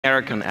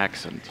American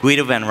accent.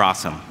 Guido van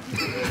Rossum.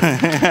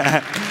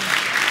 Hey,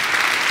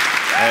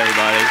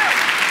 everybody.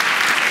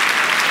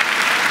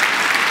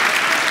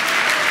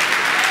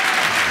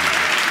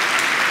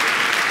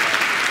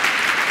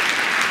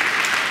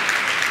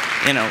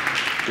 You know,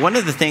 one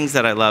of the things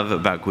that I love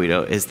about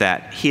Guido is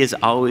that he is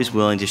always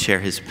willing to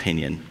share his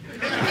opinion.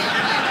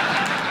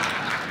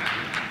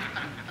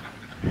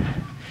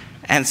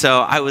 And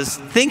so I was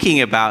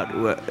thinking that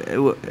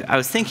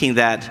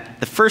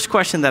the first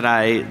question that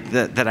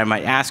I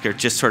might ask or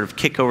just sort of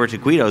kick over to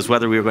Guido is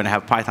whether we were going to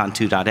have Python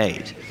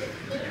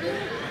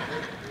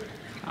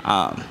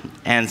 2.8.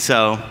 And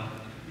so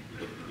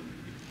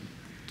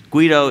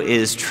Guido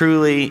is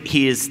truly,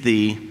 he's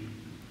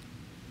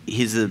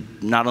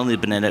not only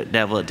the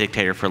benevolent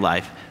dictator for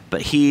life,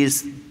 but he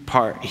is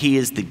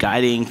the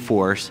guiding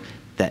force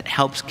that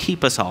helps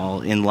keep us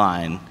all in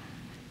line,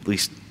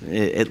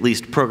 at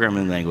least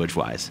programming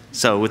language-wise.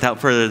 So without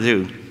further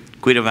ado,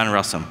 Guido van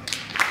Rossum.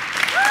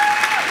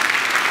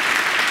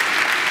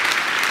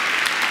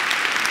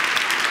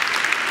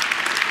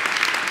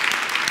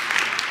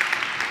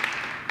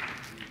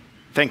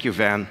 Thank you,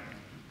 Van.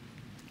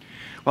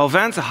 Well,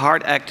 Van's a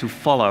hard act to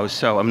follow,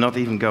 so I'm not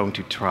even going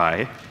to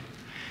try.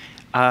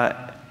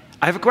 I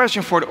have a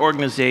question for the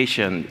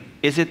organization.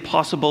 Is it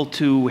possible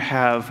to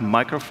have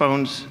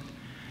microphones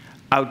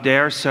out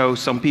there so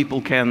some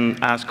people can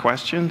ask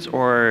questions,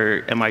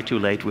 or am I too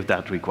late with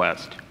that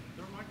request?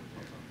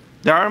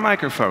 There are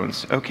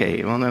microphones.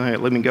 Okay, well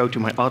then let me go to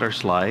my other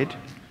slide.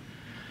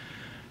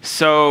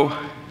 So,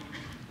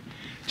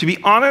 to be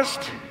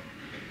honest,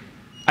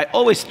 I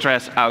always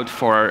stress out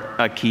for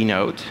a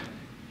keynote,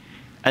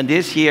 and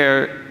this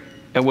year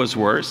it was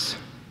worse,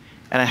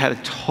 and I had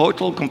a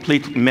total,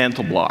 complete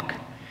mental block,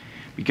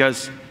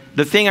 because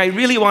the thing I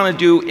really want to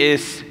do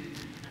is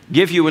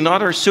give you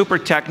another super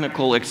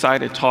technical,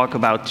 excited talk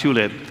about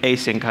Tulip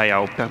async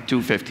IO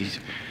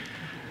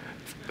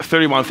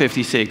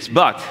 3156,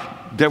 but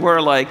there were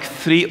like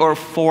 3 or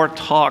 4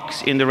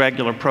 talks in the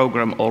regular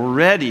program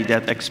already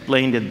that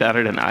explained it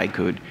better than I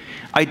could.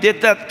 I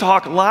did that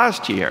talk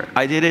last year.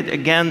 I did it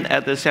again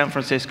at the San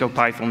Francisco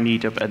Python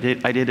meetup. I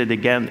did it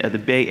again at the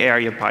Bay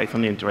Area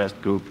Python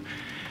interest group.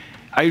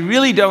 I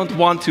really don't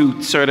want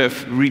to sort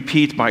of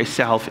repeat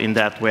myself in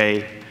that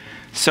way.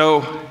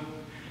 So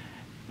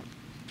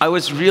I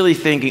was really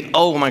thinking,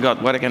 oh my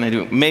God, what am I going to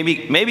do?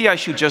 Maybe I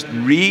should just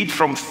read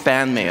from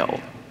fan mail.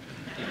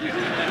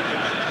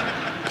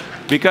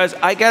 Because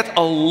I get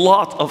a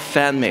lot of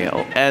fan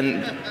mail,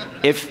 and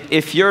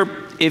if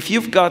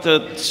you've got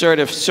a sort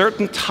of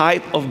certain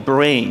type of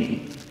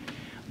brain,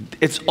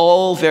 it's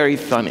all very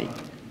funny.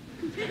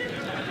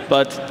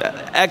 But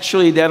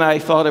actually, then I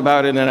thought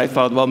about it, and I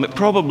thought, well,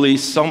 probably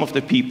some of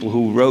the people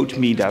who wrote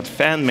me that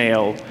fan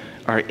mail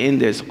are in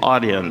this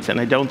audience, and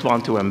I don't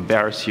want to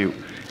embarrass you.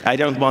 I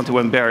don't want to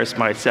embarrass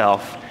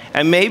myself.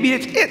 And maybe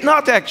it's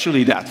not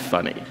actually that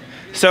funny.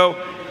 So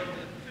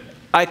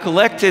I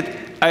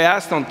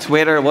asked on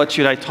Twitter, what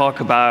should I talk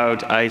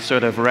about? I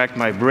sort of racked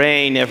my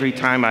brain every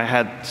time I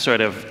had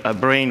sort of a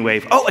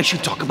brainwave. Oh, I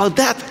should talk about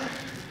that.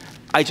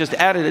 I just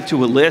added it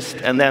to a list,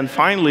 and then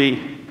finally,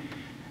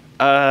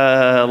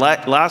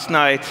 last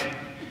night,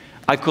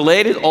 I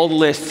collated all the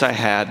lists I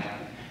had,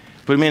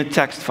 put them in a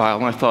text file,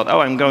 and I thought, oh,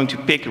 I'm going to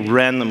pick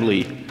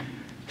randomly.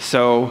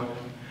 So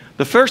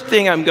the first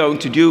thing I'm going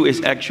to do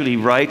is actually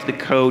write the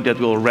code that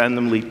will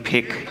randomly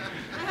pick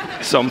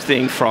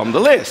something from the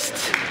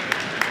list.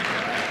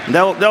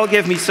 That'll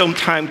give me some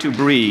time to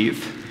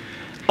breathe.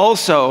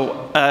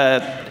 Also,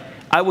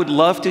 I would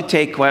love to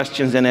take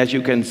questions, and as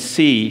you can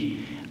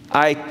see,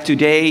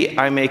 today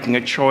I'm making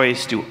a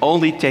choice to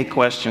only take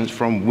questions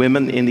from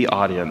women in the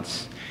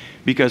audience,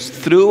 because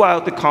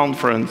throughout the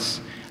conference,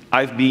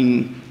 I've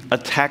been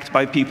attacked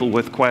by people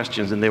with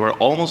questions, and they were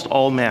almost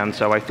all men,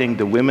 so I think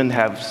the women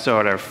have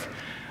sort of,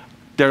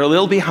 they're a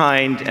little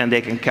behind, and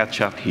they can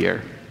catch up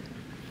here.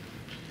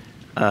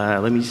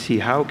 Let me see,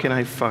 how can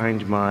I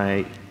find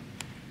my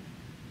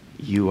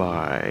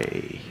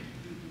UI?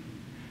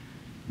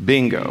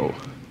 Bingo.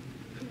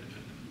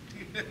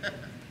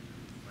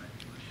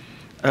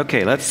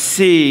 Okay, let's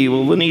see.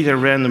 Well, we'll need a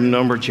random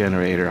number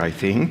generator, I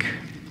think.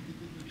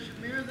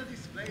 Mirror the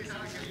display so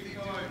I can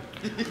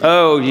see.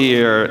 Oh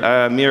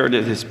dear, mirror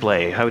the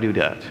display. How do you do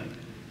that?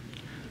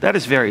 That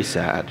is very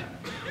sad.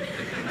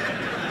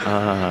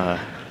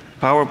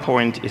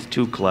 PowerPoint is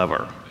too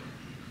clever.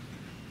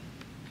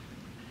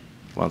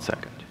 1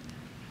 second.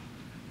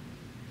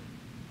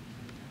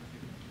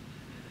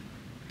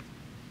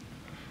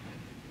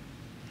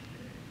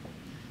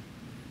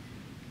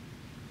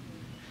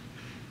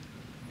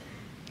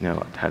 Now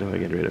what? How do I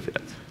get rid of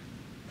it?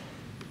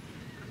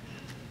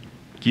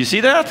 Do you see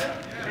that?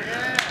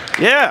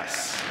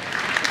 Yes.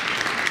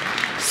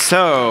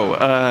 So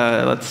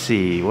let's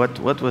see. What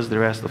was the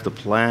rest of the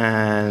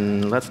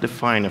plan? Let's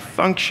define a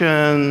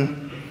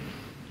function.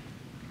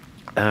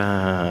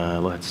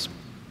 Let's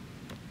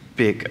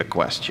pick a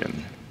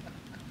question.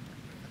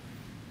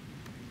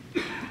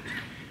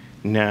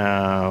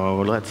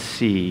 Now let's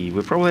see.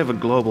 We probably have a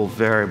global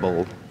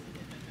variable.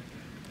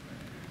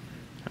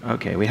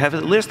 Okay, we have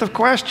a list of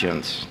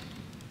questions,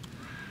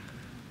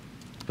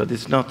 but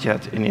it's not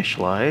yet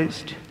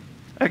initialized.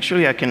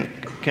 Actually,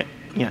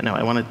 yeah, no,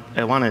 I want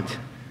it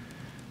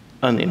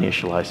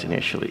uninitialized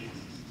initially.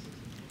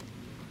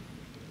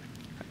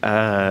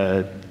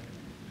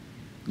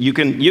 You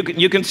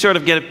can sort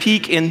of get a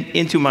peek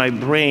into my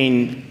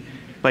brain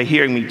by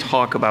hearing me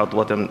talk about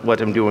what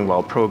I'm doing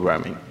while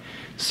programming.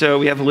 So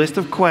we have a list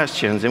of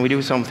questions, and we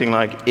do something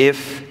like,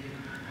 if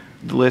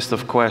the list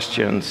of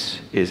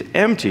questions is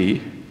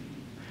empty,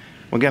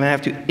 we're going to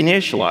have to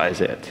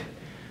initialize it.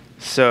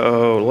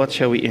 So what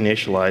shall we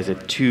initialize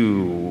it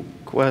to?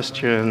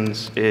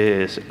 Questions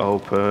is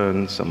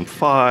open some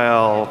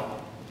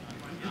file.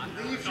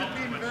 These should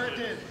be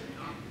inverted.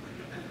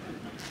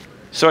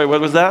 Sorry,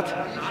 what was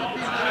that?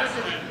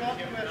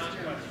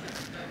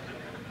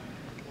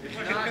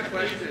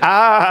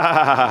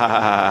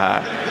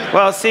 Ah,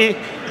 well, see,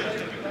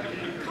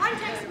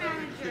 Context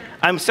manager.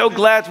 I'm so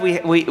glad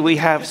we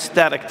have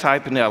static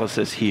type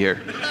analysis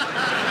here.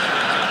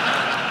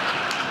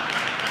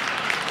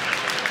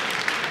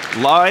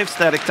 Live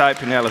static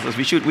type analysis.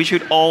 We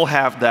should all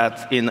have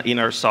that in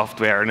our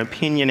software. An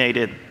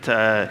opinionated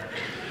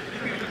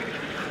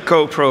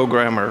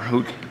co-programmer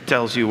who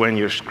tells you when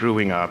you're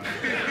screwing up.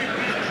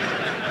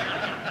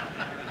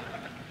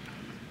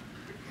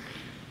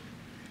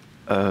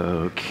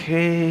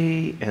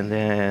 Okay, and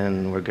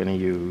then we're going to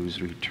use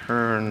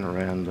return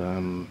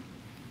random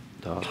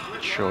dot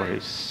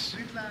choice.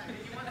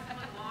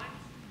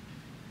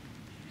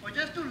 Or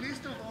just do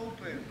list of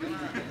open.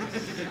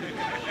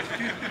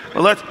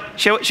 Well,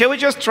 shall we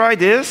just try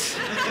this?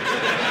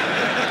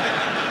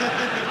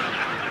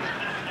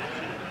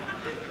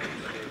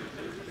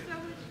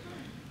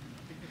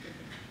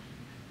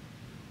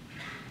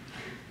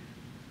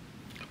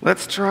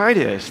 Let's try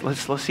this.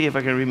 Let's see if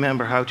I can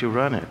remember how to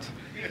run it.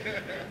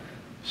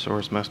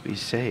 Source must be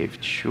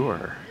saved,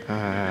 sure.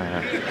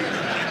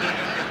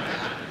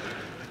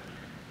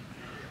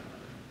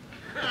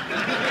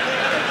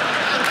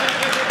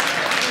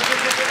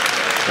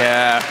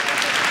 Yeah.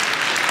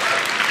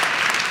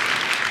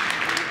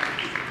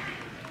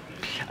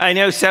 I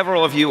know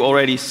several of you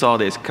already saw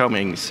this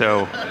coming,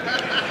 so.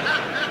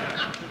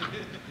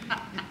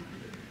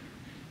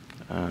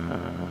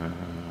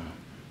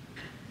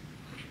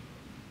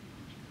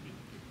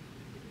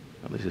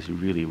 Well, this is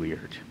really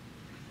weird.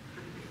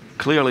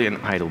 Clearly an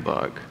idle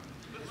bug.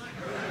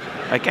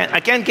 I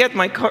can't get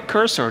my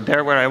cursor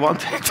there where I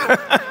want it.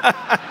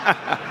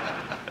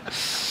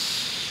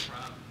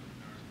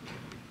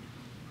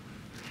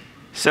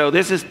 So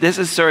this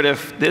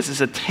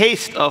is a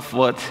taste of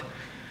what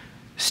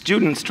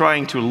students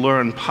trying to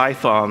learn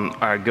Python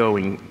are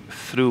going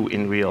through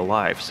in real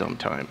life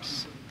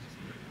sometimes.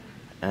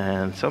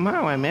 And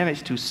somehow I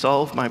managed to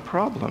solve my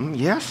problem.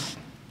 Yes.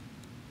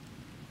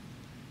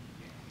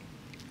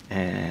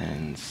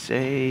 And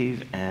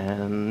save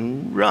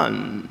and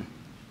run.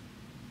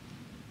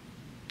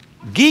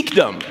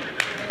 Geekdom.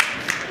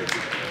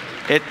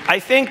 I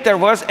think there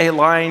was a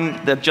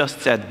line that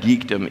just said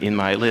geekdom in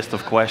my list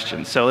of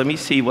questions. So let me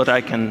see what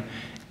I can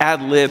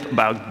ad-lib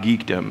about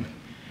geekdom.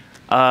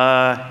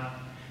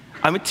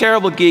 I'm a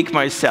terrible geek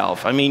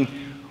myself. I mean,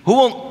 who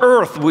on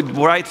earth would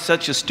write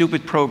such a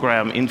stupid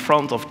program in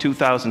front of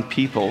 2,000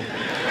 people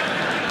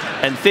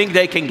and think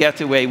they can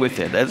get away with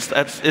it?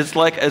 It's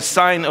like a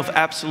sign of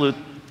absolute,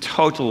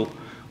 total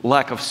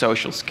lack of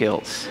social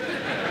skills.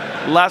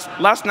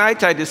 Last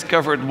night I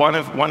discovered one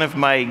of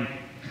my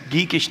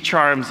geekish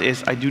charms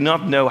is I do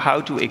not know how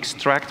to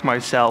extract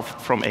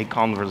myself from a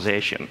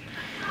conversation.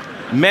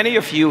 Many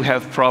of you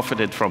have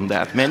profited from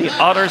that. Many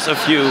others of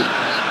you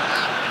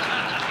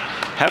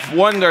have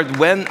wondered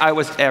when I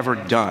was ever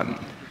done.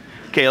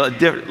 Okay,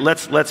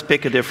 let's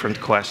pick a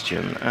different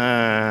question.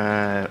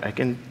 I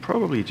can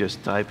probably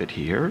just type it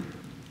here.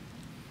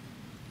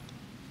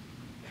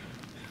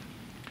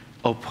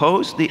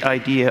 Oppose the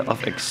idea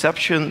of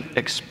exception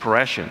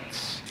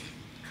expressions.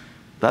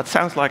 That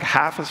sounds like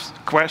half a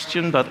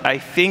question, but I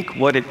think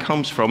what it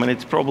comes from, and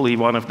it's probably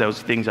one of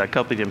those things I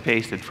copied and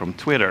pasted from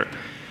Twitter,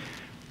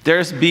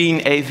 there's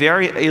been a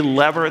very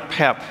elaborate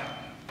PEP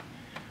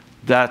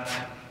that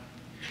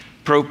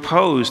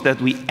proposed that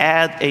we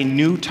add a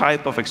new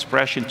type of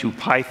expression to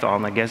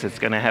Python. I guess it's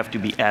going to have to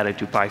be added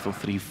to Python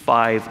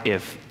 3.5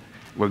 if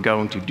we're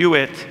going to do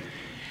it.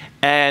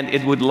 And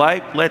it would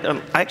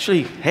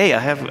actually, hey,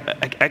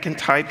 I can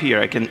type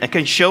here. I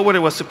can show what it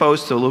was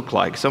supposed to look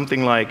like.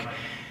 Something like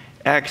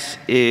x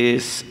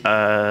is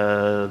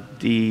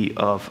d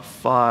of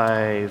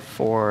 5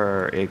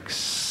 for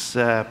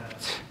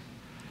except.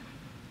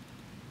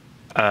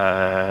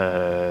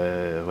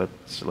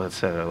 Let's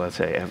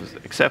say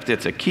except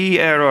it's a key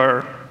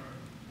error,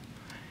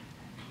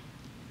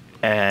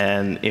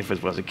 and if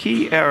it was a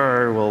key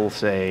error, we'll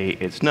say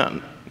it's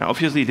none. Now,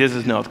 obviously, this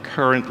is not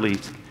currently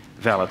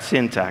valid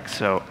syntax,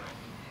 but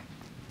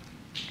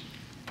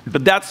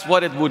that's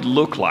what it would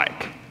look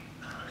like.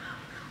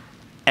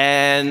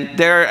 And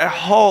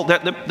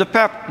the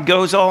PEP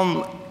goes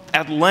on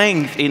at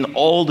length in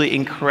all the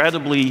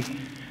incredibly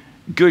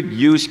good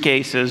use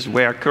cases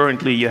where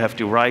currently you have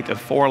to write a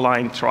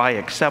 4-line try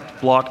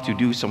except block to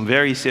do some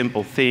very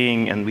simple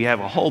thing, and we have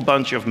a whole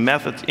bunch of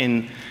methods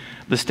in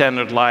the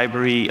standard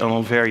library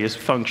on various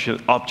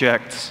function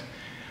objects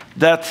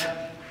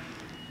that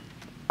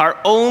are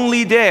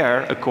only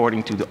there,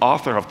 according to the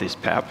author of this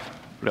PEP,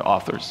 the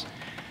authors,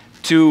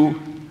 to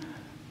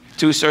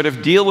sort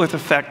of deal with the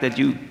fact that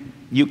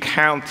you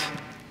can't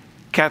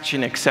catch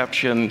an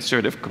exception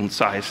sort of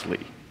concisely.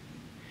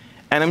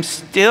 And I'm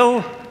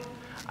still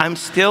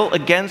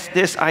against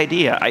this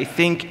idea. I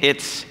think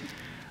it's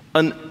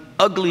an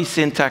ugly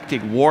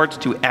syntactic word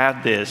to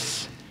add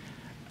this.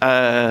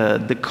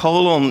 The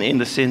colon in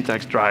the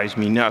syntax drives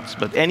me nuts,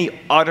 but any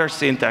other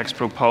syntax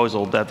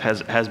proposal that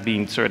has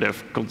been sort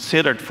of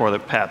considered for the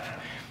PEP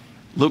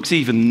looks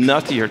even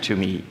nuttier to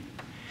me.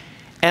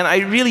 And I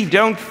really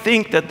don't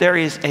think that there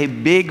is a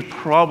big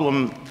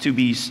problem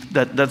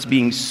that's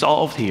being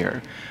solved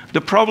here.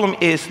 The problem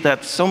is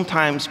that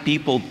sometimes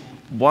people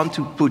want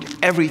to put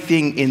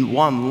everything in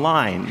one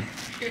line.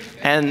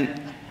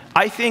 And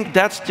I think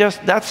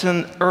that's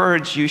an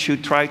urge you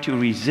should try to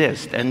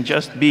resist and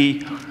just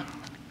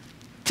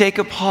take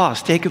a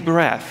pause, take a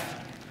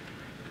breath.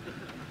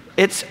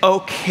 It's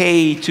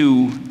okay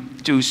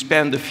to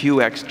spend a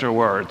few extra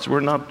words.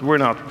 We're not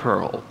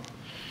Perl.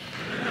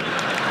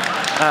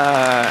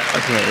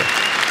 Okay.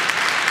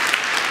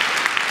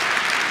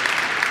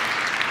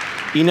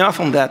 Enough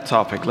on that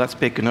topic. Let's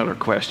pick another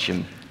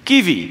question.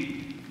 Kiwi.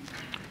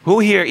 Who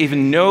here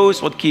even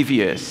knows what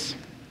Kiwi is?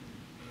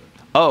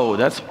 Oh,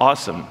 that's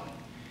awesome.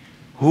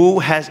 Who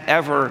has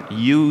ever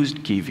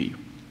used Kiwi?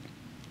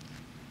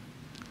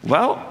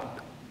 Well,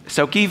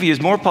 so Kiwi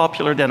is more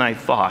popular than I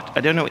thought.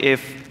 I don't know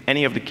if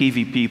any of the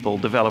Kiwi people,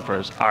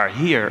 developers, are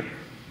here.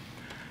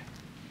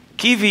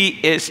 Kiwi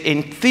is,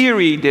 in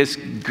theory, this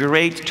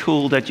great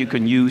tool that you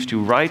can use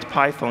to write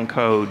Python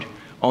code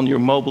on your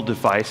mobile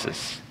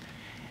devices.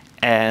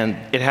 And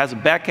it has a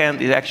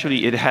backend.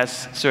 It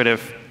has sort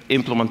of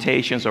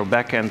implementations or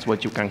backends,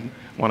 what you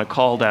want to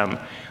call them,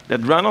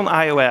 that run on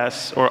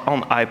iOS or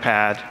on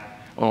iPad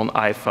or on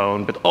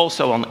iPhone, but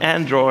also on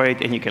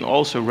Android, and you can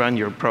also run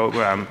your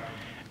program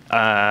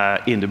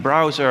in the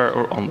browser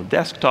or on the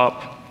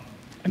desktop.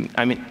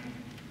 I mean,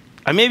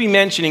 I may be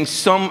mentioning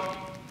some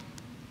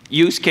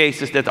use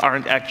cases that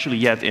aren't actually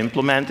yet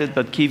implemented,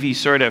 but Kiwi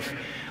sort of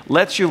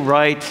lets you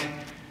write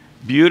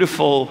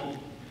beautiful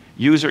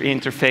user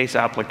interface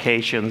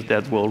applications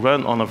that will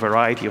run on a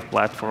variety of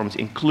platforms,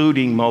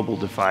 including mobile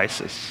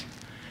devices.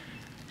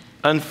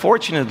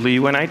 Unfortunately,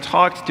 when I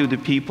talked to the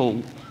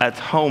people at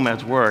home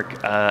at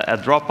work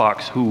at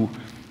Dropbox who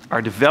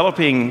are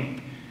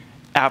developing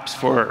apps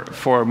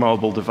for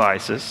mobile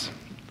devices,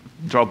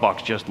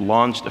 Dropbox just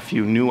launched a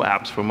few new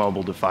apps for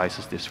mobile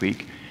devices this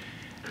week,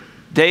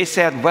 they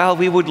said, well,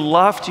 we would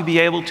love to be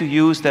able to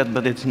use that,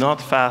 but it's not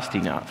fast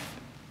enough.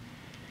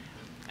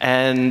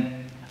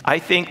 And I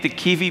think the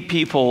Kiwi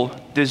people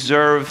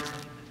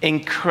deserve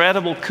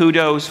incredible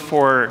kudos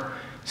for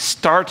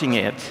starting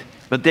it,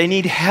 but they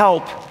need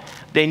help.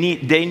 They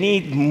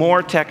need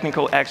more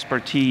technical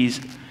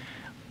expertise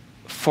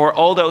for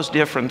all those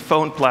different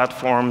phone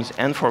platforms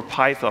and for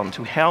Python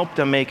to help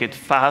them make it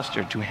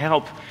faster, to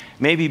help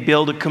maybe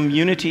build a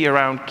community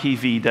around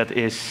Kiwi that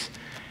is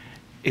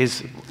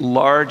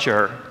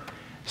larger,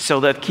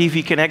 so that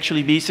Kiwi can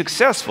actually be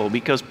successful,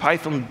 because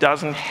Python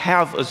doesn't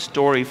have a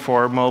story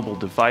for mobile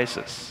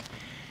devices.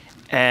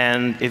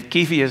 And if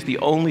Kiwi is the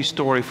only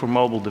story for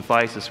mobile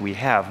devices we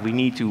have, we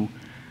need to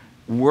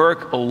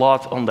work a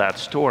lot on that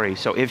story.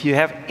 So if you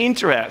have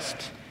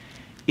interest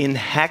in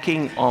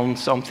hacking on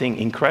something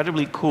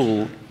incredibly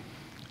cool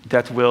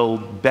that will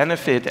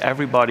benefit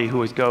everybody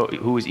who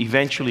is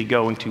eventually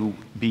going to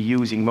be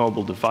using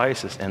mobile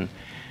devices, and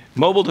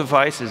mobile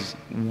devices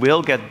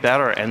will get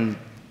better, and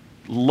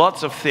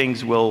lots of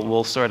things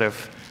will sort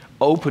of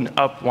open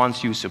up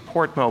once you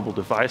support mobile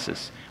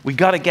devices. We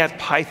got to get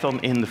Python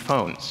in the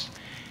phones.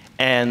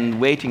 And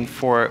waiting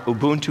for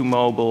Ubuntu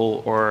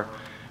Mobile or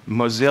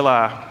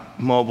Mozilla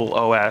Mobile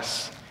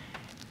OS,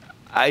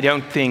 I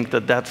don't think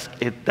that that's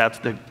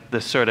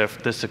the sort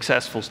of the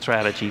successful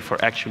strategy for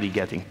actually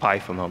getting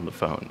Python on the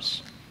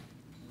phones.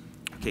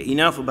 Okay,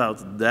 enough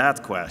about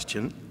that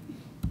question.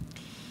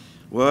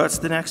 What's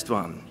the next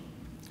one?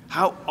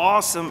 How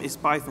awesome is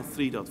Python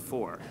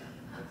 3.4?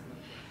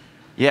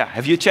 Yeah,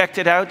 have you checked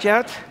it out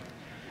yet?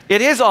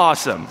 It is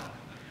awesome.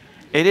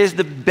 It is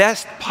the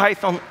best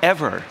Python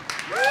ever.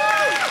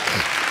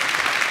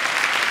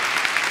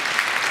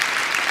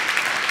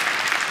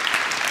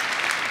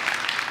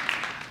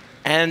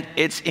 And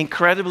it's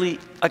incredibly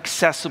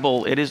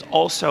accessible. It is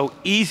also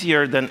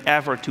easier than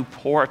ever to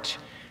port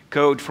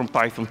code from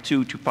Python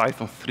 2 to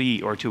Python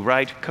 3, or to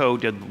write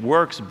code that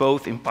works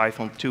both in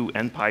Python 2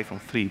 and Python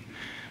 3.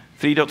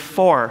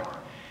 3.4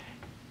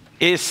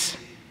 is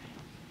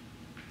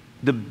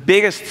the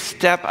biggest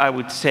step, I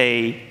would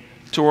say,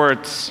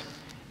 towards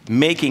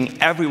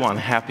making everyone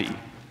happy.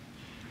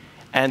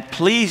 And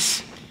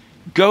please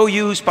go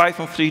use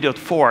Python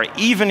 3.4,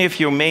 even if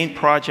your main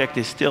project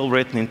is still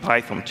written in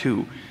Python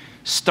 2.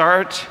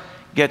 Start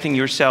getting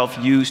yourself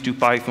used to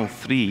Python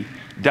 3,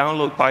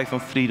 download Python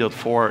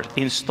 3.4,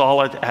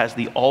 install it as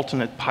the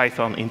alternate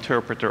Python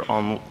interpreter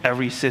on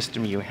every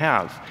system you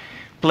have.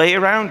 Play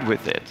around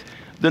with it.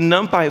 The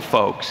NumPy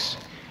folks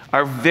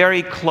are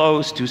very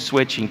close to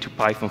switching to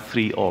Python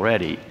 3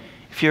 already.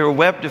 If you're a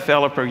web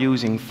developer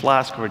using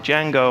Flask or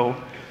Django,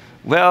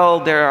 well,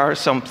 there are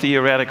some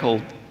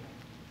theoretical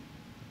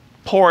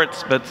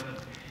ports, but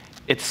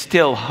it's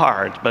still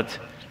hard. But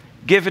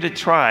give it a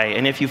try,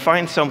 and if you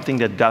find something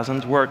that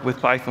doesn't work with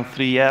Python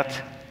 3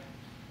 yet,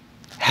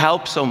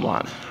 help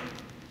someone.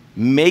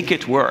 Make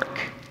it work.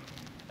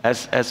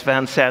 As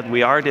Van said,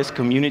 we are this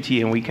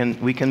community, and we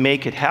can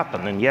make it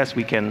happen. And yes,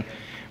 we can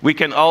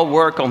all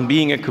work on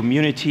being a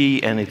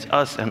community, and it's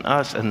us,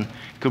 and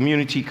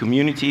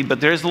community, but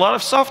there's a lot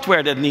of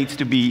software that needs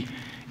to be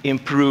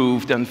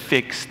improved and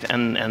fixed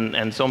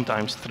and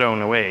sometimes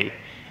thrown away.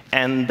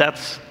 And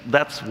that's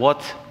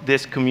what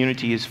this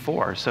community is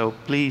for, so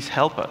please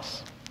help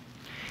us.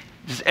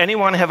 Does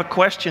anyone have a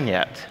question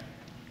yet?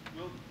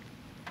 Will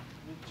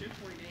 2.8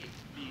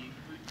 be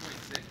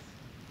 3.6?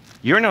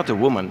 You're not a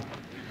woman.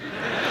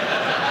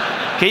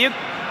 Can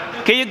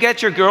you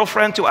get your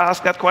girlfriend to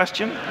ask that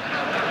question?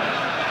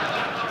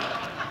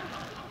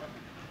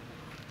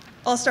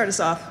 I'll start us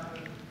off.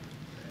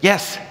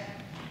 Yes.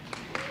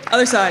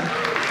 Other side.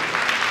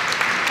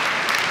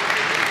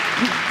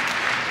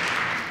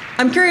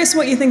 I'm curious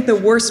what you think the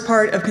worst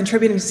part of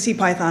contributing to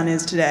CPython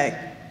is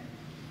today.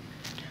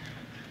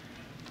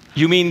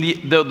 You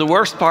mean the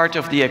worst part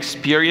of the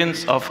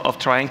experience of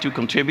trying to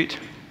contribute?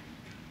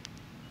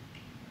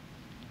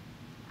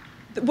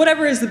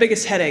 Whatever is the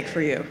biggest headache for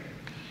you.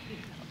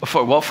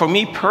 Well, for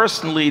me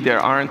personally,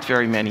 there aren't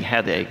very many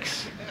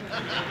headaches.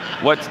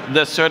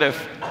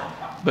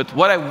 But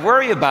what I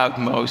worry about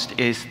most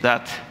is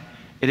that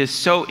it is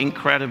so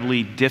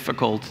incredibly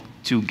difficult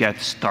to get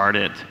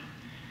started.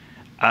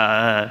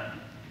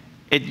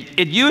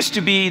 It used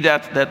to be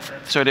that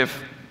sort of,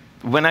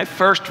 when I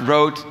first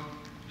wrote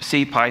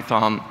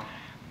CPython,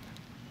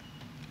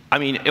 I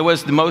mean, it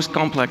was the most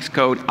complex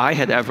code I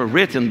had ever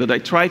written, but I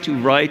tried to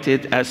write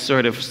it as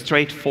sort of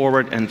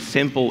straightforward and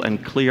simple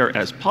and clear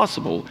as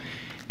possible.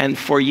 And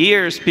for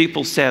years,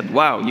 people said,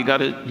 wow, you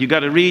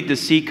gotta read the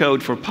C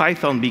code for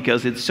Python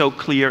because it's so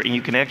clear and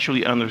you can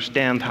actually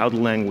understand how the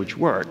language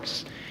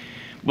works.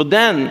 But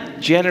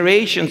then,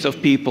 generations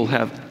of people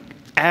have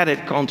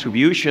added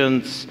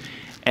contributions,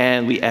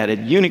 and we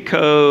added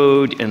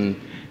Unicode, and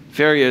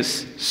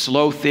various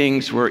slow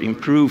things were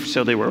improved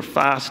so they were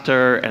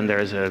faster, and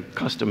there's a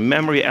custom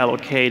memory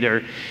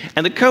allocator.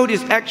 And the code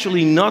is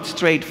actually not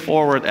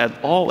straightforward at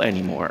all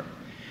anymore.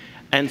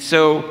 And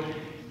so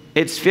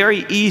it's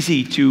very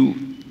easy to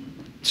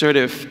sort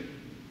of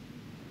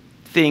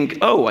think,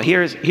 oh,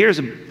 here's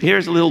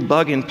a little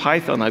bug in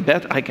Python. I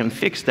bet I can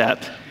fix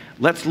that.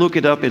 Let's look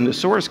it up in the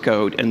source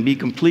code and be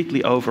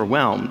completely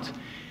overwhelmed.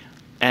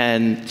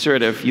 And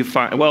sort of you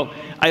find, well,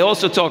 I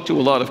also talk to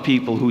a lot of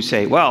people who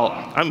say,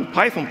 well, I'm a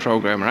Python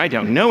programmer, I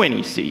don't know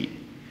any C.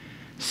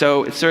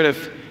 So it's sort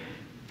of,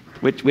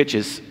 which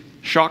is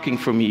shocking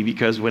for me,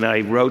 because when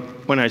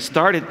I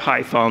started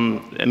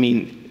Python, I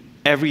mean,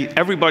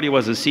 everybody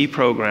was a C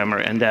programmer,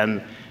 and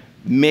then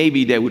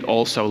maybe they would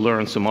also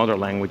learn some other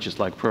languages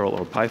like Perl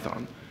or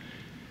Python.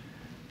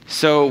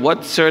 So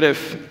what sort of,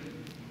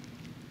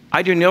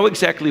 I don't know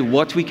exactly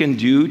what we can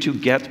do to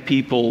get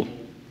people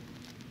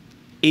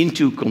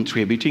into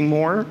contributing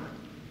more,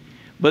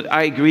 but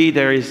I agree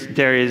there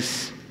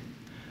is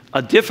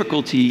a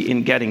difficulty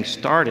in getting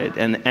started,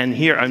 and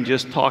here I'm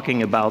just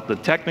talking about the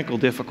technical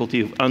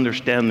difficulty of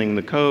understanding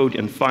the code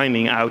and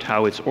finding out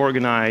how it's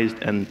organized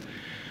and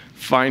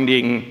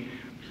finding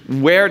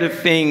where the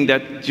thing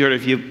that sort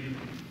of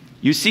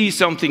you see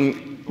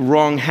something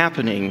wrong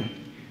happening,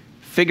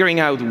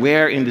 figuring out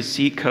where in the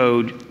C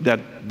code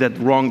that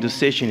wrong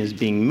decision is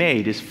being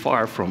made is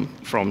far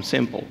from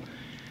simple.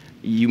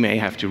 You may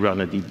have to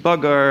run a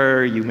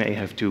debugger, you may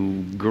have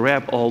to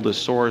grab all the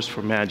source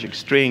for magic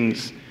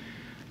strings.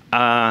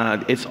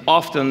 It's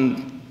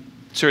often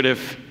sort of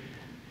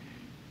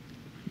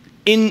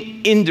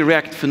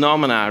indirect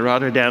phenomena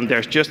rather than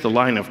there's just a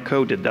line of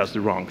code that does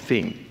the wrong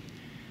thing.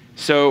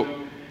 So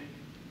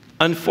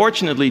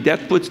unfortunately,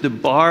 that puts the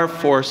bar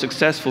for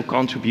successful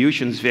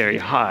contributions very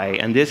high,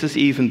 and this is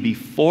even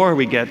before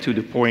we get to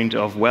the point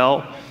of,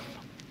 well,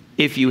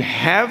 if you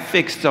have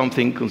fixed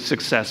something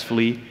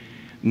successfully,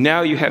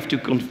 now you have to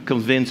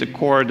convince a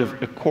core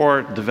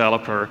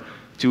developer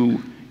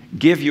to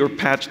give your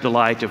patch the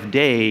light of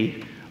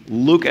day,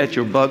 look at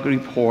your bug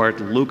report,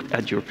 look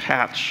at your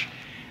patch,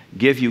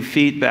 give you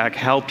feedback,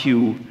 help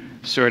you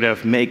sort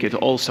of make it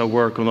also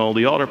work on all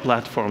the other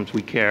platforms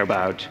we care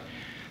about.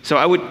 So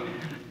I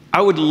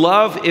would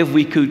love if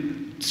we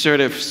could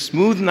sort of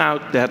smoothen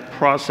out that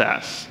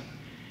process.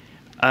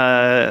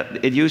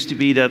 It used to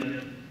be that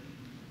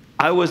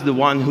I was the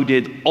one who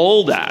did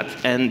all that,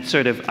 and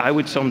sort of I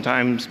would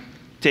sometimes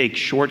take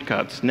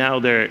shortcuts. Now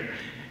there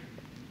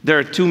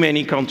are too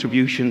many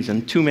contributions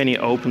and too many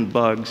open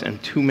bugs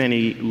and too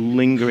many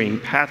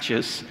lingering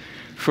patches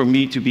for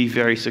me to be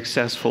very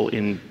successful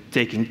in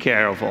taking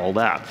care of all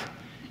that,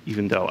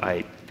 even though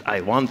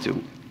I want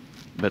to.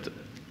 But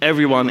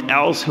everyone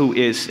else who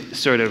is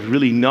sort of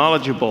really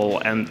knowledgeable,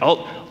 and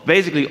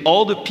basically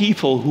all the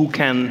people who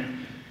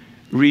can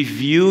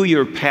review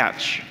your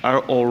patch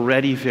are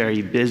already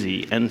very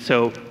busy. And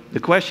so the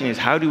question is,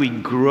 how do we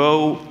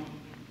grow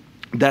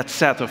that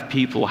set of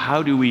people?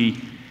 How do we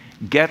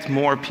get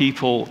more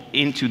people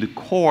into the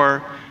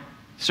core?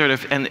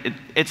 And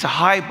it's a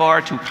high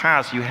bar to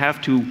pass. You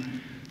have to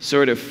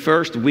sort of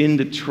first win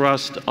the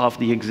trust of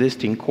the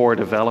existing core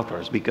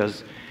developers,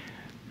 because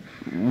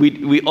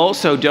we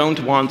also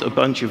don't want a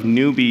bunch of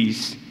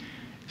newbies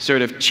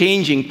sort of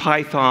changing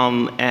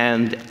Python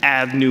and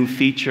add new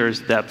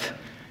features that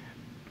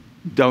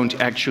don't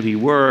actually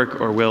work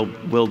or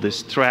will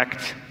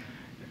distract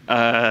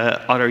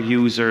other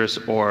users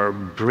or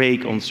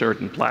break on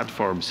certain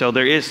platforms. So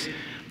there is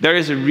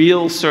a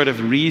real sort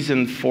of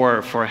reason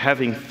for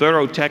having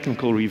thorough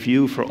technical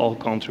review for all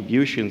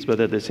contributions,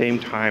 but at the same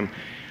time,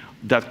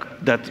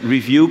 that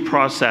review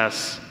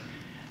process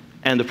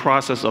and the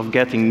process of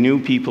getting new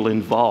people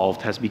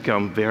involved has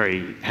become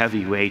very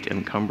heavyweight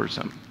and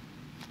cumbersome.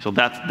 So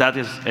that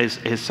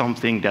is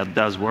something that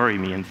does worry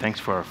me, and thanks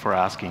for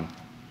asking.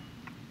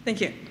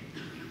 Thank you.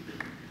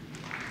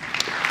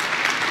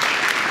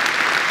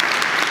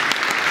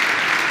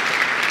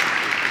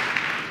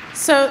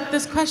 So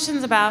this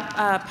question's about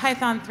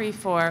Python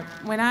 3.4.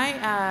 When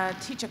I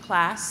teach a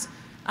class,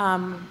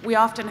 we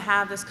often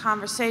have this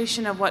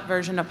conversation of what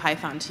version of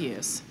Python to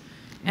use.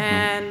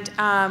 And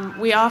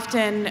we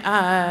often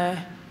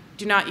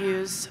do not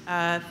use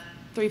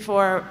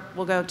 3.4,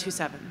 we'll go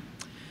 2.7.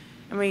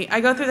 And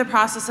I go through the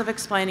process of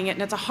explaining it,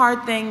 and it's a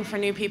hard thing for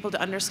new people to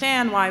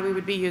understand why we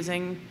would be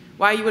using,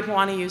 why you would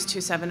want to use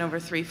 2.7 over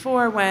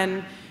 3.4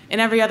 when in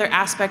every other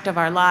aspect of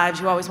our lives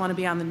you always want to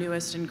be on the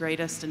newest and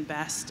greatest and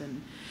best.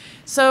 And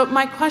so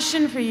my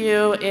question for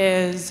you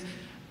is,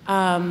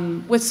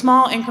 with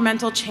small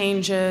incremental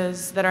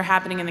changes that are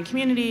happening in the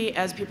community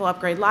as people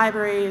upgrade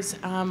libraries,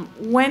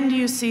 when do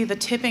you see the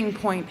tipping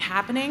point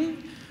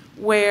happening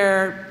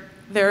where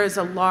there is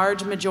a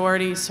large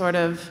majority sort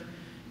of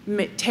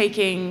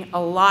taking a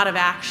lot of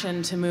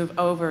action to move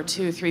over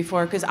to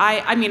 3.4? Because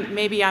I mean,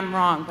 maybe I'm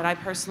wrong, but I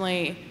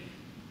personally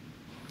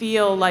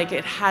feel like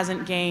it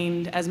hasn't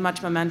gained as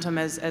much momentum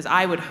as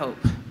I would hope.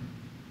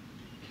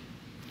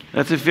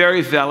 That's a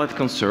very valid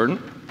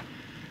concern.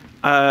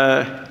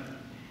 I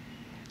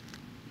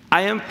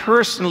am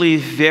personally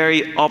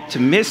very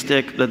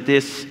optimistic that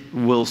this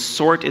will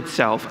sort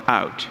itself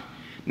out.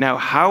 Now,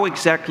 how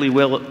exactly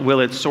will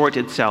it sort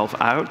itself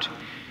out?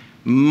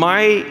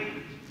 My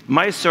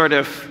sort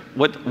of,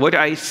 what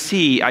I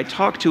see, I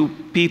talk to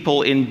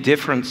people in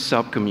different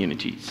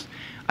sub-communities.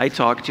 I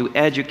talk to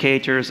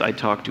educators, I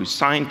talk to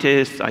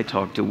scientists, I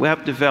talk to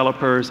web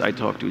developers, I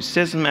talk to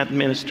system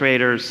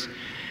administrators,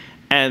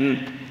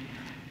 and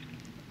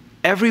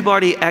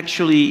everybody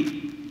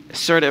actually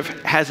sort of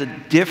has a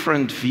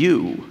different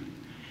view.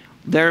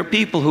 There are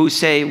people who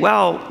say,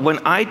 well, when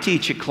I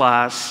teach a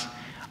class,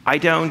 I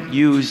don't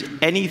use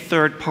any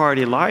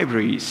third-party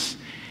libraries,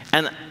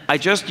 and I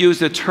just use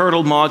the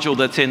Turtle module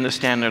that's in the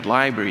standard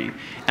library.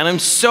 And I'm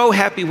so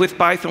happy with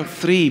Python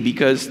 3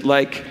 because,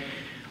 like,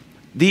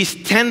 these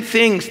 10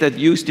 things that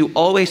used to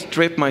always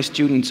trip my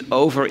students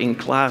over in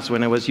class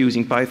when I was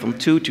using Python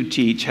 2 to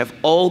teach have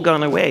all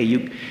gone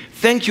away.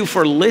 Thank you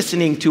for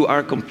listening to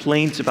our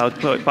complaints about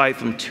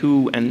Python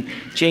 2 and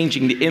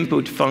changing the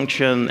input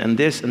function and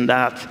this and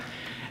that.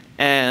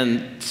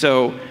 And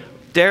so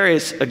there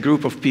is a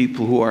group of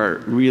people who are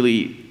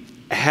really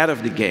ahead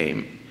of the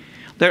game.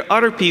 There are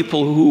other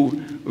people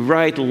who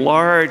write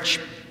large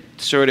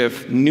sort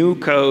of new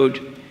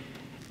code,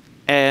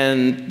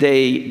 and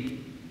they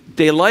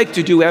like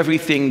to do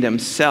everything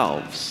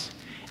themselves.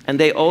 And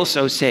they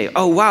also say,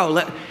 oh,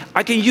 wow,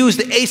 I can use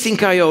the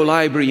async.io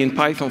library in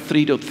Python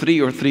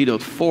 3.3 or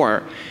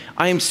 3.4.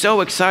 I am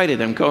so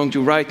excited. I'm going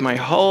to write my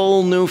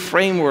whole new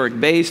framework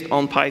based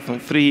on Python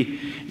 3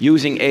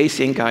 using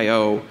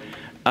async.io.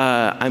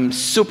 I'm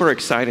super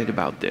excited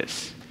about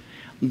this.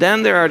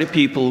 Then there are the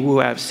people who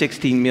have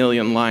 16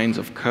 million lines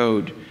of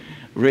code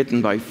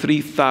written by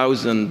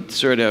 3,000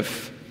 sort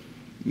of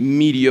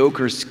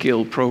mediocre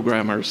skill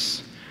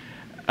programmers.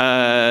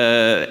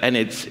 And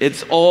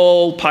it's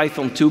all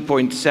Python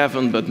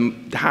 2.7,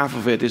 but half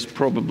of it is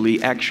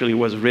probably actually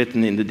was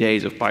written in the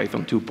days of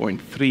Python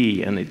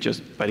 2.3, and it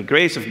just, by the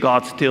grace of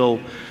God, still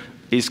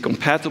is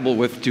compatible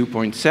with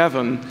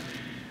 2.7,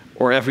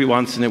 or every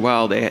once in a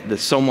while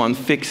someone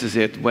fixes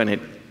it when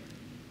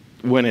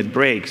it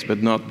breaks,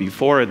 but not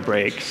before it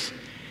breaks.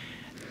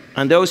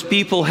 And those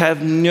people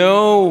have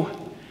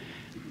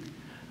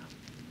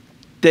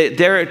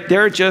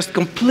they're just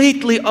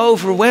completely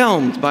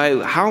overwhelmed by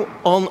how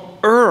on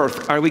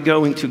earth are we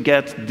going to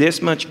get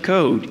this much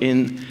code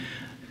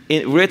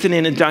written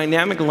in a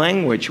dynamic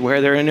language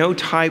where there are no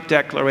type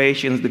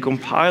declarations. The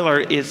compiler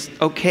is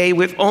okay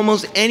with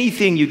almost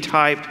anything you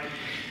type.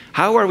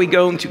 How are we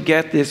going to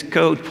get this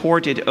code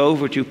ported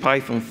over to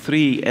Python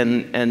 3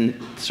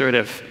 and sort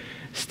of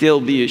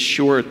still be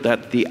assured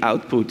that the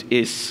output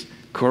is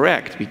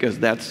correct, because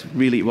that's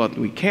really what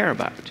we care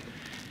about.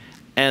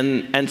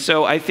 And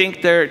so I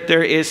think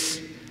there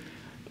is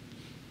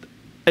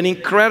an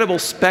incredible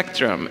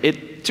spectrum.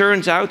 It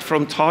turns out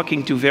from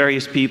talking to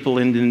various people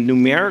in the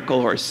numerical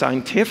or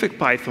scientific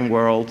Python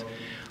world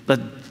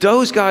that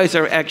those guys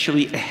are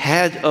actually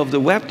ahead of the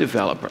web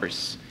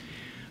developers.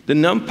 The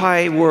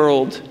NumPy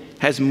world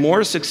has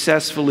more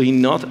successfully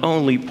not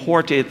only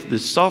ported the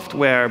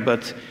software,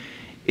 but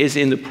is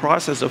in the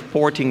process of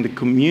porting the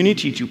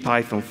community to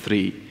Python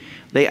 3.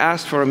 They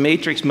asked for a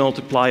matrix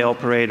multiply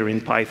operator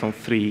in Python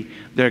 3.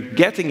 They're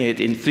getting it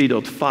in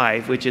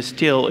 3.5, which is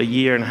still a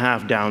year and a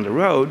half down the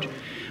road.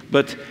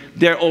 But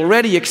they're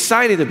already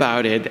excited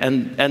about it,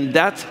 and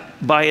that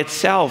by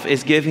itself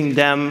is giving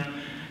them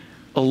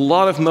a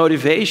lot of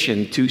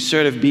motivation to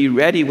sort of be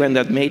ready when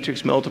that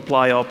matrix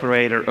multiply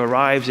operator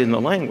arrives in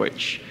the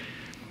language.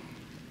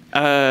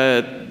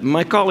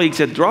 My colleagues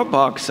at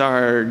Dropbox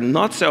are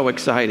not so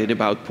excited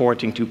about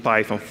porting to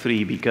Python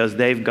 3 because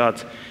they've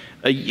got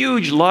a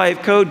huge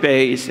live code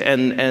base,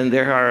 and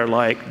there are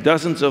like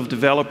dozens of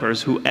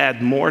developers who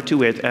add more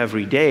to it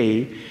every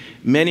day.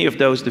 Many of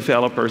those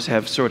developers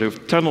have sort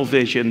of tunnel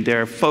vision.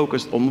 They're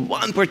focused on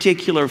one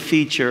particular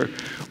feature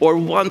or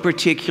one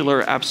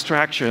particular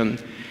abstraction,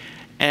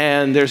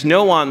 and there's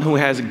no one who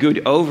has a good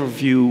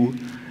overview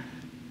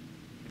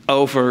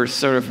over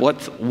sort of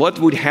what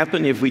would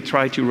happen if we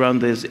try to run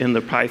this in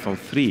the Python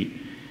 3.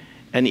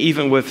 And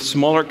even with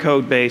smaller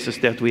code bases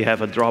that we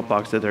have at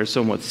Dropbox that are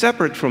somewhat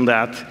separate from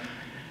that,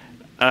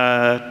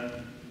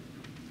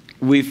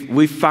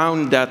 we've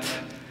found that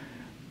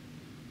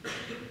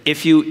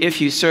if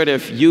you sort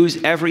of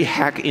use every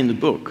hack in the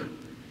book,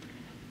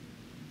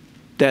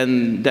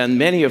 then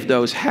many of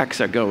those hacks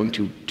are going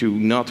to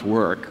not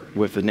work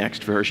with the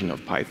next version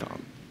of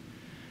Python.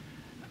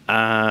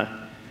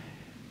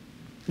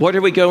 What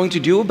are we going to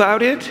do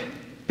about it?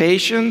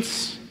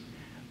 Patience.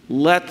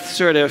 Let's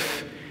sort of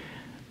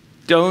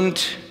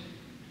don't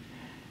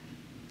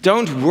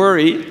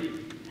worry.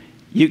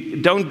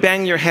 You don't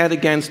bang your head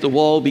against the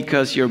wall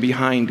because you're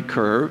behind the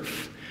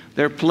curve.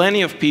 There are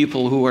plenty of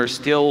people who are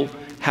still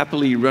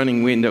happily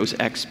running Windows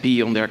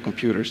XP on their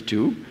computers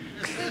too.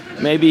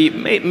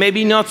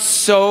 Maybe not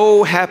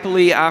so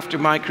happily after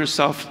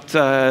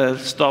Microsoft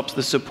stops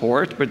the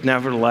support, but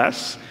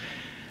nevertheless,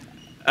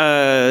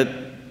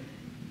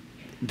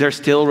 they're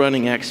still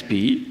running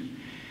XP.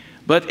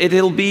 But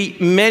it'll be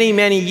many,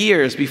 many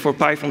years before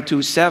Python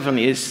 2.7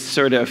 is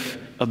sort of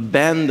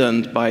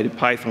abandoned by the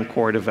Python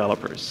core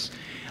developers.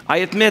 I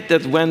admit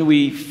that when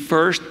we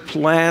first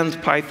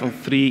planned Python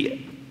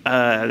 3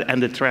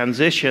 and the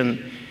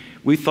transition,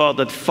 we thought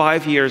that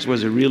 5 years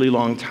was a really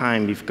long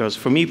time, because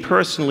for me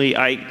personally,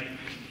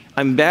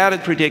 I'm bad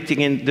at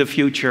predicting in the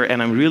future,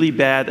 and I'm really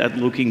bad at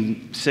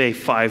looking, say,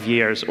 5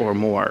 years or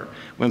more.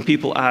 When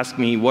people ask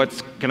me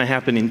what's going to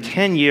happen in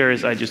 10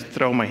 years, I just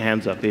throw my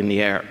hands up in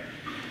the air.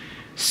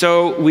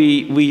 So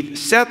we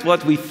set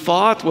what we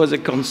thought was a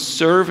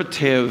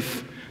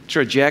conservative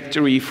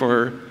trajectory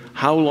for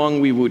how long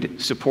we would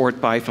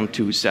support Python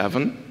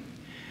 2.7.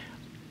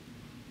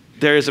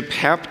 There is a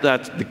PEP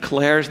that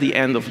declares the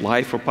end of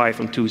life for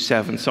Python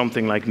 2.7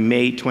 something like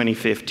May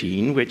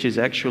 2015, which is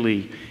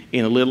actually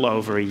in a little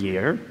over a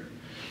year.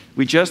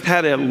 We just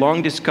had a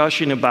long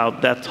discussion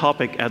about that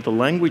topic at the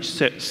Language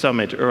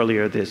Summit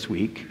earlier this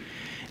week,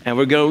 and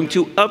we're going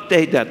to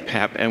update that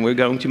PEP, and we're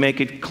going to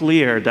make it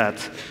clear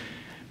that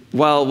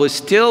while we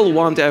still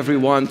want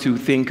everyone to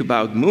think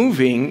about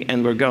moving,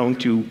 and we're going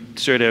to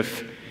sort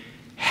of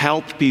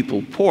help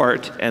people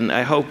port, and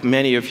I hope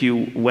many of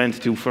you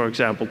went to, for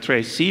example,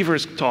 Trace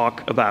Seaver's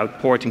talk about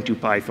porting to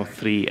Python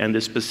 3 and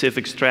the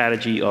specific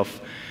strategy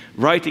of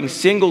writing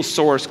single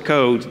source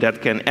code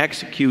that can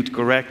execute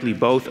correctly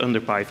both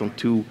under Python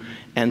 2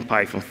 and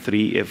Python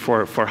 3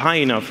 for high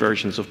enough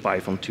versions of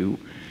Python 2.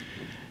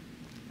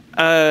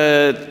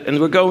 And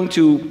we're going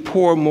to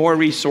pour more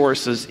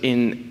resources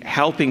in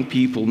helping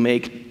people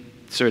make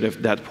sort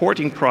of that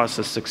porting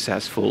process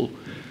successful.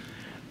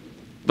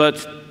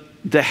 But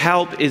the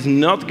help is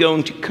not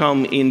going to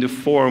come in the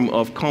form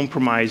of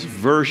compromised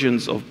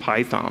versions of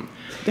Python.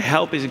 The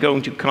help is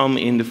going to come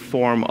in the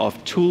form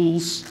of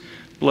tools,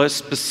 plus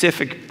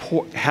specific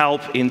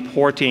help in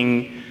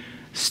porting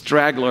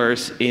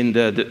stragglers in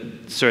the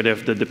sort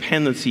of the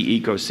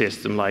dependency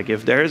ecosystem. Like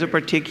if there is a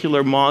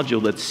particular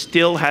module that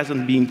still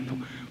hasn't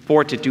been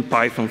ported to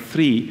Python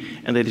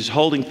 3 and that is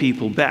holding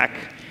people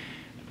back,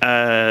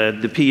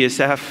 the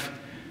PSF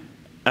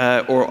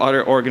or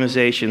other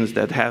organizations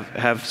that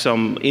have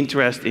some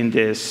interest in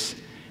this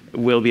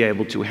will be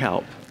able to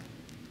help.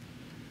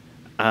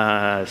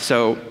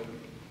 So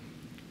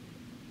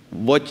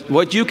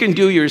what you can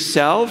do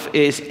yourself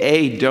is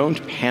A,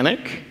 don't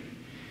panic.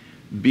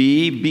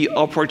 B, be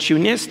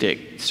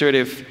opportunistic. Sort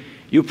of,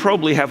 you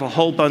probably have a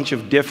whole bunch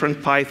of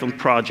different Python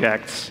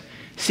projects.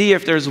 See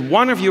if there's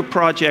one of your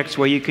projects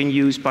where you can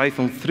use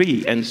Python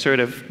 3 and sort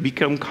of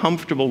become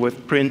comfortable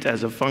with print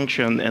as a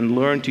function and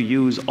learn to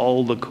use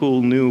all the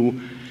cool new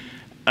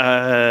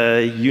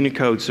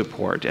Unicode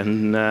support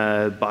and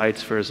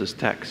bytes versus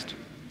text.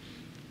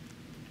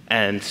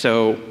 And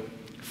so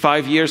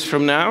 5 years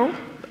from now,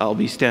 I'll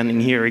be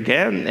standing here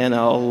again, and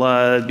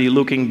I'll be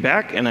looking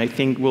back, and I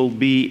think we'll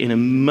be in a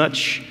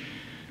much,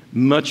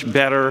 much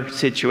better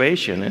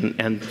situation.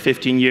 And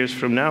 15 years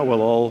from now,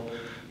 we'll all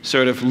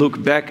sort of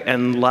look back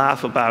and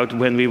laugh about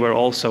when we were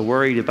also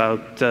worried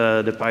about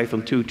the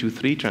Python 2 to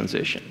 3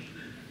 transition.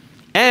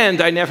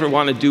 And I never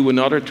want to do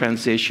another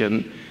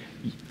transition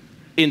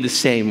in the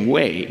same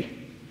way.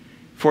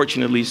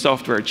 Fortunately,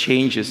 software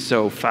changes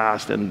so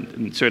fast,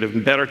 and sort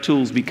of better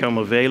tools become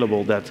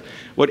available that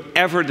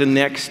whatever the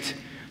next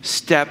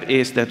step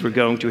is that we're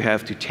going to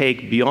have to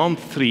take beyond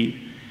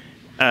 3,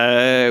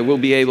 we'll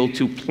be able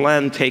to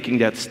plan taking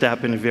that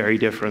step in a very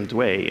different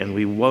way, and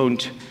we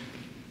won't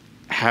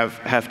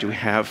have to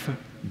have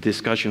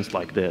discussions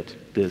like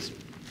this.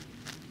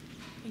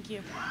 Thank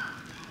you.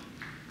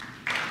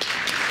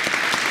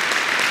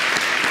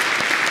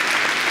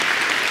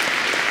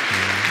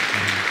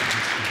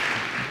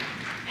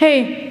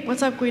 Hey,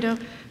 what's up, Guido?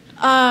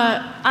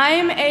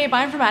 I'm a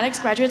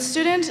bioinformatics graduate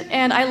student,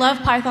 and I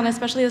love Python,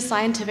 especially the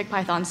scientific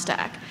Python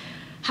stack.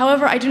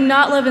 However, I do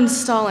not love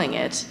installing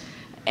it.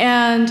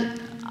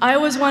 And I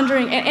was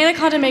wondering, and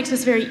Anaconda makes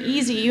this very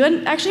easy. You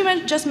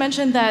actually just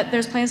mentioned that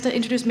there's plans to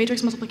introduce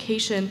matrix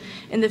multiplication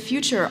in the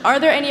future. Are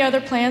there any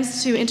other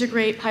plans to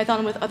integrate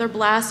Python with other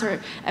BLAS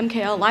or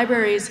MKL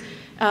libraries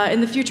in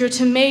the future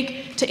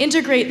to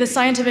integrate the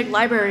scientific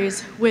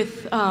libraries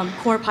with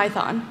core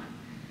Python?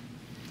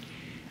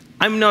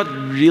 I'm not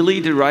really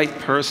the right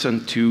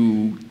person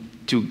to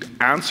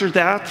answer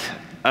that.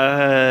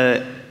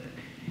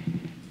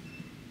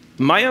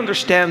 My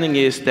understanding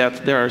is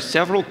that there are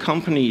several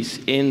companies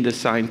in the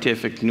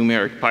scientific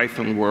numeric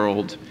Python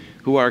world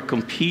who are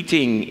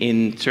competing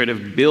in sort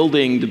of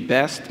building the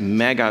best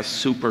mega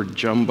super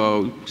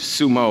jumbo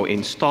sumo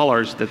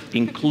installers that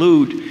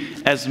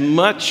include as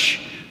much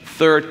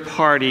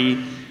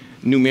third-party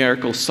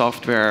numerical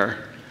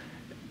software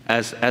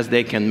as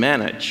they can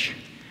manage.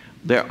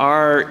 There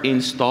are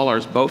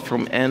installers both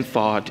from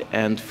Anthod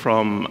and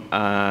from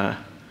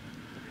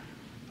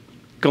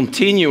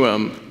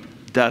Continuum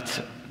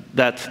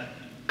that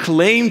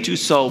claim to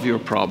solve your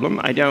problem.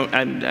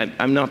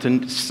 I'm not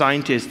a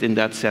scientist in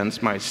that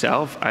sense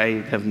myself.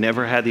 I have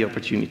never had the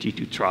opportunity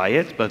to try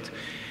it, but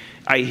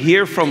I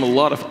hear from a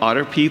lot of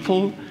other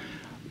people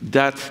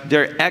that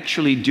they're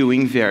actually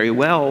doing very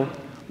well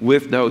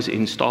with those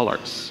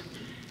installers.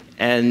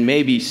 And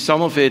maybe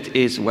some of it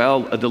is, well,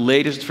 the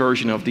latest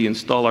version of the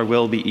installer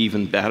will be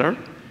even better.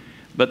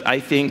 But I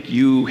think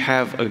you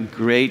have a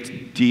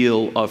great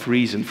deal of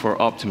reason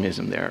for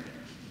optimism there.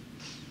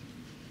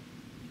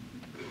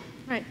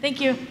 All right,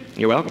 thank you.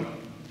 You're welcome.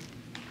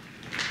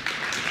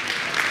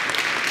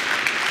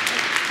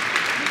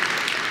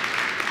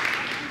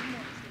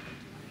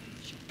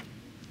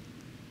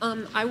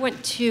 I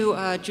went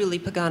to Julie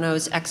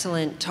Pagano's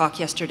excellent talk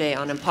yesterday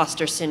on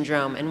imposter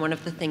syndrome, and one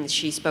of the things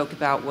she spoke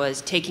about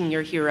was taking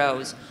your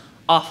heroes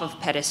off of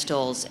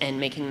pedestals and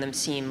making them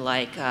seem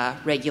like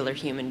regular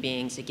human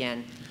beings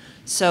again.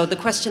 So the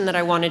question that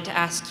I wanted to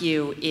ask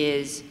you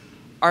is,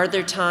 are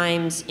there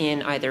times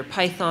in either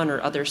Python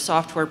or other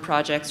software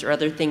projects or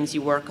other things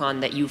you work on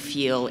that you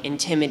feel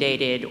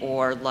intimidated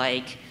or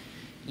like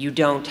you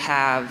don't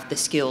have the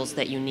skills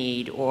that you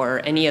need,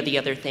 or any of the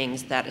other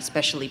things that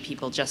especially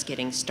people just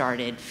getting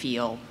started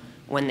feel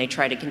when they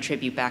try to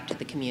contribute back to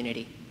the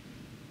community?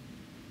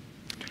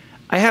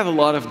 I have a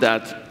lot of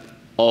that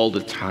all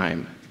the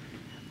time.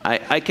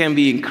 I can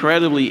be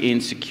incredibly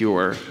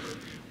insecure.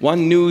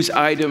 One news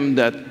item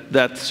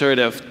that sort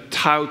of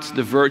touts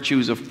the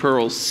virtues of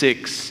Perl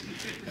 6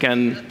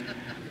 can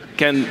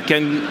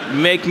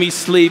make me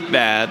sleep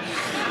bad.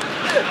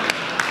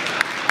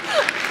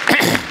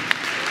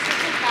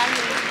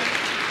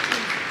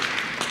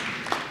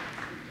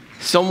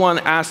 Someone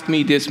asked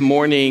me this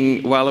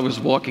morning while I was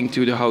walking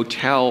to the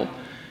hotel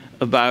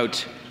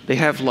about, they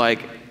have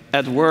like,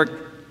 at work,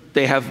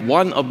 they have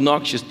one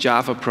obnoxious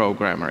Java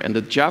programmer, and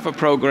the Java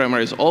programmer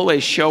is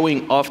always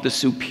showing off the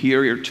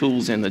superior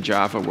tools in the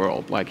Java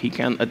world. Like he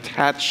can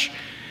attach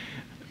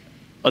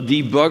a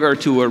debugger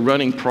to a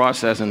running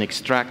process and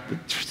extract the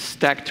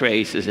stack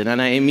traces, and then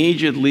I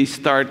immediately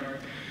start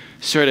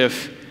sort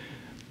of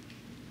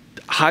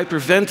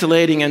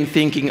hyperventilating and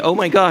thinking, oh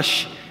my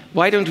gosh,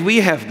 why don't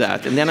we have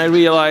that? And then I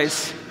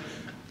realize,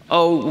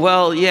 oh,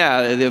 well,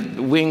 yeah, the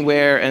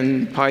Wingware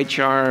and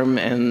PyCharm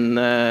and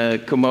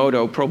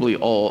Komodo probably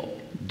all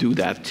do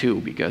that too,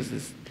 because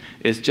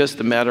it's just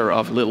a matter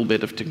of a little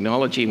bit of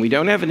technology. And we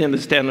don't have it in the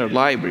standard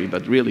library,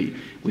 but really,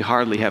 we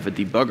hardly have a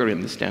debugger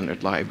in the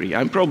standard library.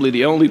 I'm probably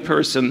the only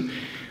person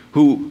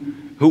who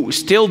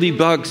still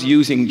debugs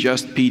using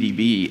just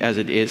PDB as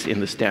it is in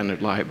the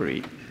standard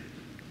library.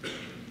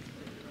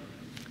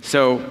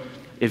 So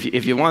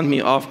if you want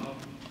me off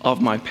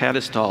my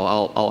pedestal,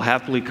 I'll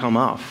happily come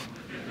off.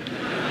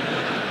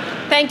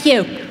 Thank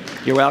you.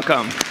 You're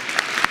welcome.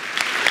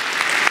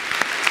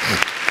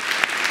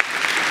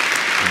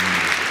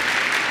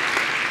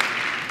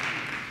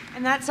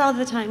 And that's all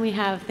the time we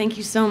have. Thank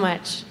you so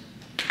much.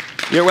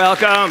 You're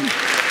welcome.